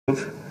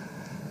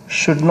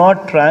should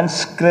not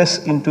transgress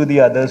into the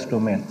other's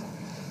domain.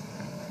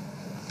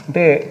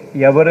 అంటే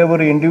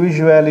ఎవరెవరి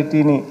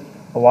ఇండివిజువాలిటీని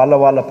వాళ్ళ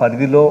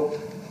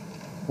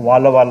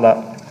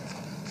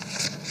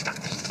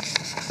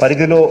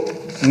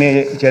పరిధిలోనే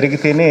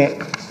జరిగితేనే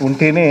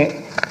ఉంటేనే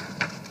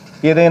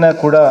ఏదైనా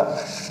కూడా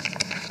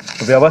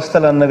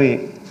వ్యవస్థలు అన్నవి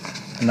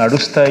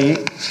నడుస్తాయి.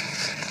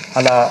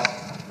 అలా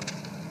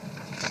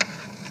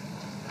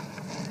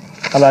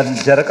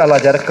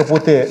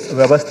జరగకపోతే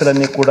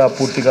వ్యవస్థలన్నీ కూడా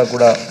పూర్తిగా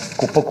కూడా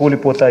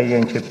కుప్పకూలిపోతాయి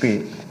అని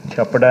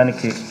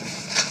చెప్పడానికి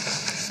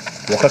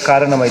ఒక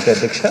కారణం అయితే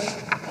అధ్యక్ష.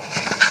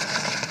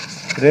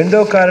 రెండో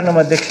కారణం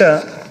అధ్యక్ష,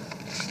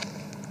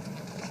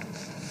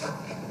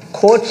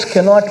 courts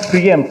cannot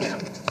preempt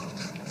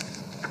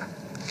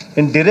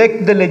and direct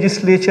the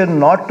legislature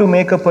not to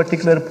make a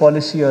particular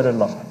policy or a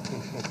law.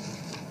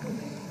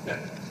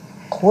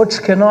 Courts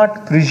cannot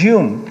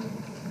presume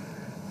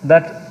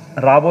that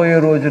రాబోయే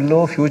రోజుల్లో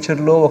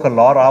ఫ్యూచర్లో ఒక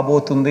లా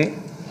రాబోతుంది,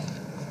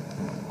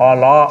 ఆ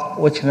లా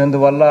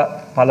వచ్చినందువల్ల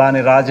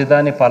ఫలాని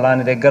రాజధాని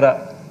ఫలాని దగ్గర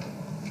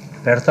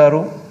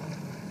పెడతారు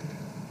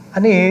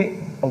అని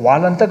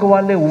వాళ్ళంతకు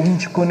వాళ్ళే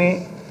ఊహించుకొని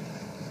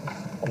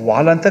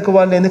వాళ్ళంతకు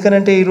వాళ్ళు.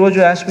 ఎందుకనంటే ఈరోజు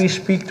యాజ్ వీ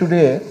స్పీక్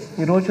టుడే,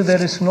 ఈరోజు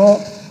దెర్ ఇస్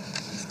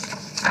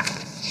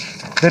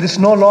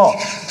నో లా.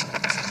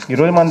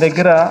 ఈరోజు మన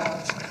దగ్గర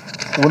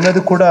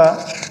ఉన్నది కూడా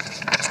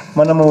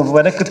మనము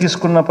వెనక్కి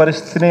తీసుకున్న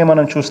పరిస్థితిని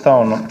మనం చూస్తూ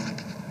ఉన్నాం.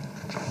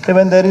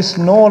 When there is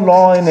no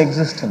law in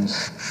existence,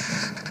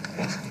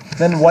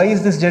 then why is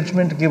this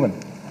judgment given?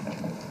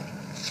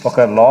 ఒక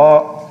లా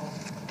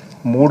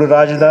 3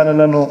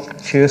 రాజధానులను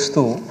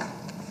చేస్తూ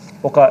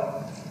ఒక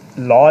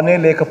లానే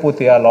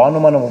లేకపోతే ఆ లాను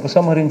మనం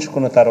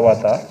ఉపసంహరించుకున్న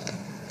తర్వాత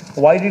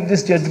why did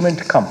this judgment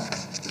come?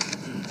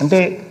 అంటే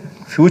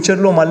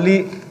ఫ్యూచర్లో మళ్ళీ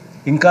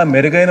ఇంకా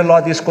మెరుగైన లా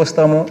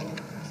తీసుకొస్తాము,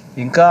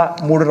 ఇంకా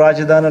 3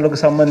 రాజధానులకు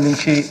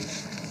సంబంధించి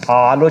ఆ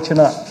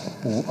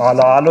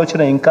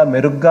ఆలోచన ఇంకా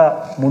మెరుగ్గా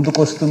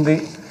ముందుకొస్తుంది,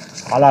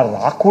 అలా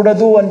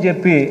రాకూడదు అని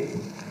చెప్పి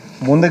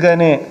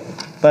ముందుగానే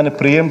దాన్ని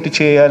ప్రియంప్ట్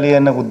చేయాలి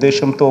అన్న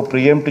ఉద్దేశంతో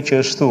ప్రియంప్ట్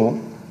చేస్తూ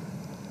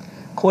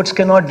courts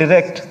cannot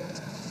direct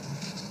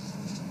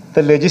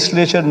the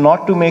legislature not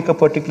to make a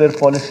particular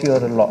policy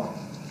or a law,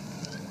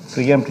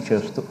 ప్రియంప్ట్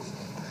చేస్తూ.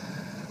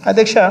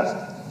 అధ్యక్ష,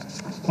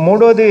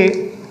 మూడోది,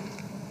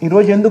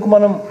 ఈరోజు ఎందుకు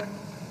మనం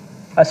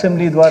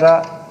అసెంబ్లీ ద్వారా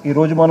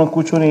ఈరోజు మనం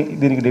కూర్చొని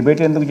దీనికి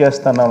డిబేట్ ఎందుకు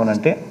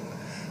చేస్తున్నామనంటే,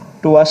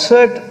 to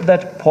assert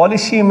that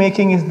policy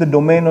making is the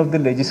domain of the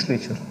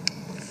legislature,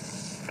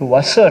 to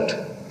assert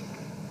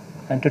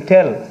and to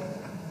tell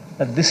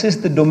that this is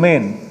the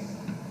domain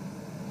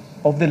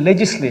of the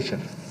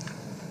legislature.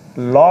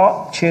 Law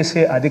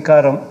chese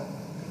adhikaram,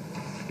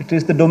 it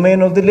is the domain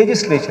of the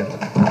legislature.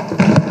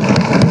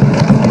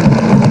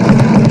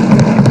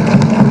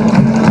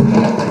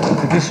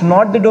 It is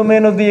not the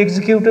domain of the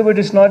executive, it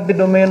is not the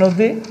domain of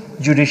the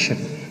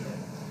judiciary,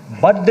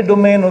 but the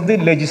domain of the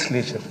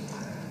legislature.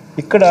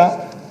 ఇక్కడ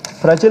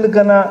ప్రజలు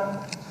గన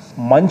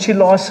మంచి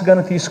loss గన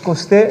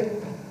తీసుకొస్తే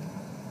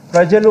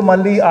ప్రజలు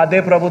మళ్ళీ అదే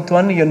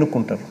ప్రభుత్వాన్ని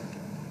ఎన్నుకుంటారు.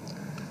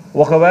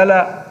 ఒకవేళ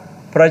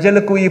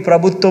ప్రజలకు ఈ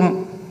ప్రభుత్వం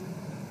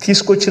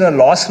తీసుకొచ్చిన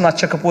లాస్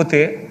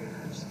నచ్చకపోతే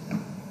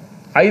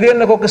 5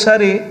 ఏళ్ళకు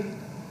ఒకసారి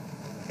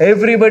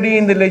everybody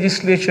in the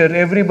legislature,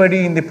 everybody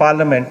in the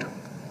parliament,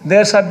 they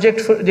are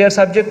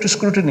subject to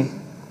scrutiny.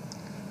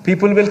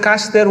 People will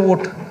cast their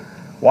vote.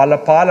 వాళ్ళ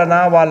పాలన,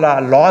 వాళ్ళ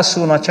లాస్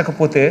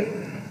నచ్చకపోతే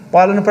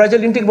వాళ్ళను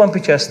ప్రజలు ఇంటికి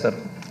పంపించేస్తారు.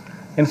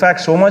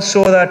 In fact so much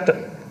so that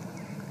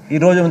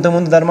ఈరోజు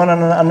ఇంతకుముందు ధర్మాన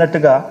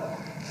అన్నట్టుగా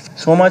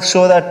సో మచ్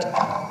సో దట్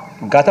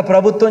గత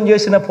ప్రభుత్వం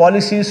చేసిన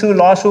పాలసీసు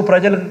లాసు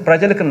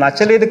ప్రజలకు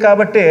నచ్చలేదు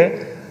కాబట్టే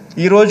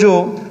ఈరోజు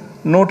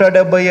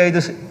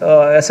 175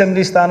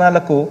 అసెంబ్లీ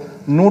స్థానాలకు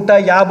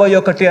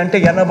 151 అంటే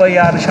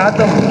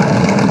 86%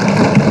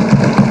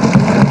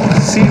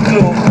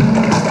 సీట్లు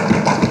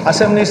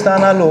అసెంబ్లీ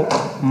స్థానాలు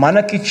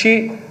మనకిచ్చి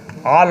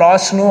ఆ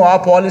లాస్ను, ఆ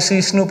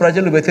పాలసీస్ను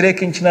ప్రజలు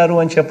వ్యతిరేకించినారు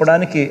అని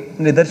చెప్పడానికి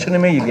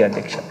నిదర్శనమే ఇది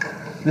అధ్యక్ష.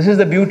 This is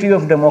the beauty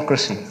of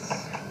democracy.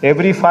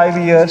 Every 5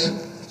 years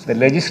the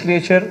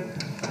legislature,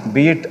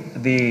 బీఇట్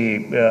the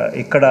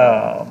ఇక్కడ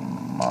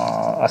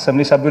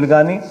అసెంబ్లీ సభ్యులు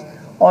కానీ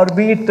ఆర్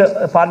బీఇట్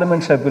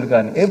పార్లమెంట్ సభ్యులు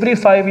కానీ, every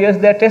 5 years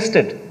they are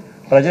tested.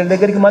 ప్రజల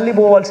దగ్గరికి మళ్ళీ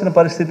పోవాల్సిన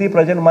పరిస్థితి,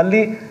 ప్రజలు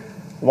మళ్ళీ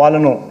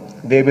వాళ్ళను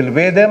they will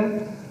way them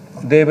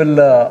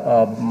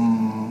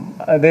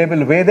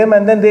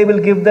and then they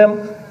will give them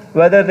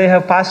whether they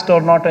have passed or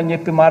not అని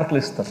చెప్పి మార్కులు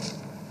ఇస్తారు.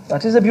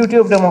 That is the beauty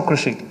of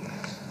democracy.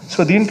 So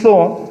దీంట్లో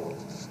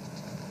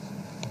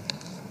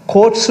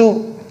courts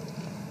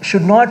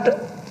should not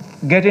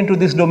get in to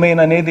this domain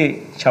అనేది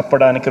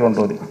చెప్పడానికి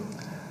రెండోది.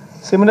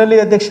 Similarly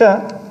అధ్యక్ష,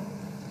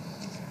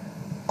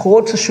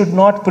 courts should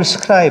not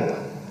prescribe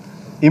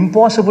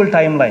impossible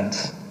time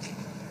lines.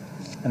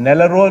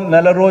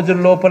 నెల రోజుల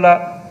లోపల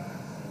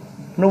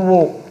నువ్వు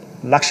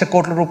 1,00,000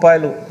 కోట్ల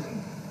రూపాయలు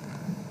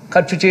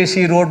ఖర్చు చేసి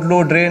రోడ్లు,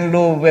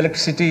 డ్రైన్లు,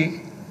 ఎలక్ట్రిసిటీ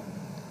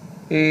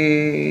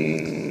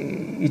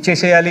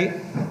ఇచ్చేసేయాలి,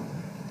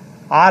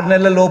 6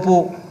 నెలల లోపు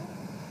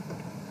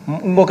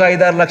ఇంకొక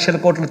 5-6 లక్షల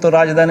కోట్లతో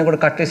రాజధాని కూడా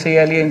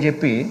కట్టేసేయాలి అని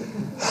చెప్పి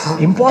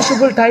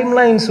ఇంపాసిబుల్ టైమ్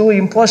లైన్స్,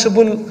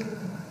 ఇంపాసిబుల్